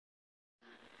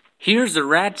Here's a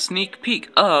rad sneak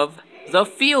peek of the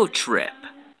field trip.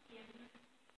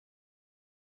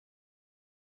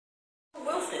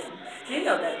 Wilson, do you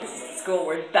know that this is the school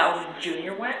where Bowser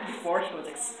Jr. went before he was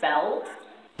expelled?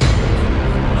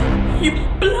 He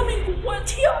blooming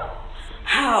went here?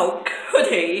 How could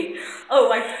he?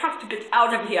 Oh, I have to get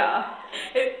out of here.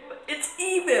 It's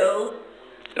evil.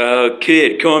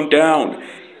 Kid, calm down.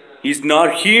 He's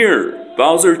not here.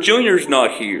 Bowser Jr.'s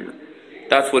not here.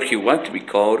 That's what he wants to be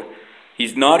called.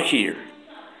 He's not here.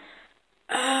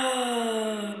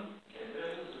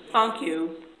 Thank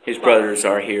you. His brothers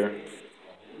are here.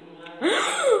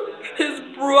 His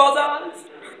brothers?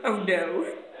 Oh no.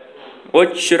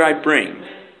 What should I bring?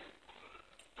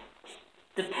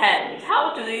 Depends.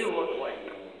 How do they look like?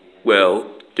 Well,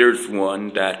 there's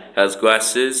one that has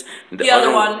glasses. And the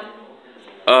other one?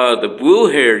 The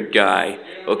blue-haired guy.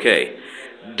 Okay.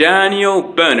 Daniel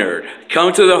Bernard.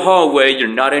 Come to the hallway, you're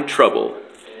not in trouble.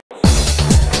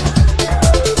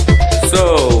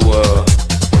 So,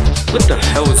 what the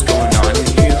hell is going on in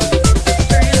here?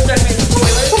 Are you stuck in the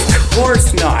toilet? Of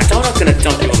course not. I'm not gonna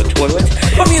dump you on the toilet.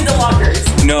 Put me in the lockers.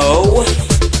 No.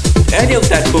 Any of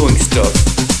that booing stuff.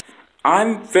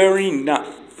 I'm very not...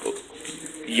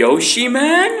 Yoshi,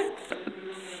 man?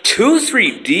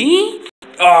 2-3D?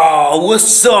 Oh,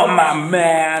 what's up, my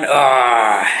man?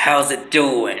 How's it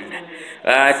doing?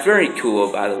 It's very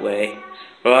cool, by the way.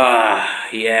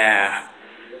 Yeah.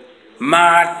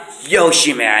 My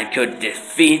Yoshi man could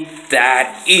defeat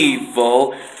that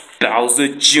evil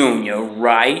Bowser Jr.,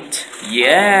 right?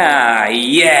 Yeah.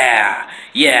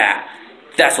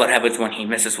 That's what happens when he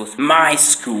messes with my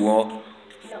school.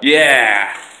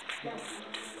 Yeah.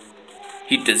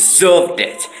 He deserved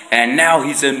it, and now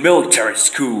he's in military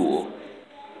school.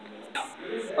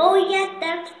 Oh yeah,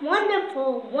 that's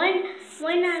wonderful. When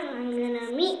I'm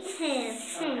gonna meet him.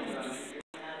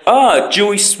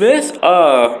 Julie Smith?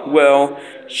 Well,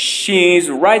 she's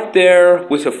right there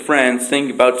with her friends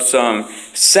thinking about some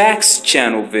sax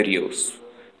channel videos.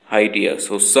 Ideas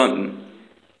or something.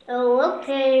 Oh,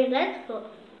 okay, let's go.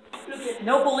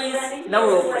 No police, no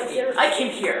rule breaking. I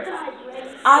came here.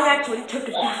 I actually took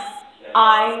a bath.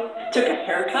 I took a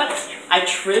haircut. I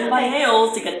trimmed my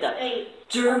nails to get the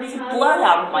dirty blood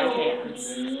out of my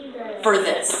hands. For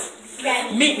this.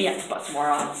 Meet me at the bus,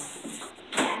 morons.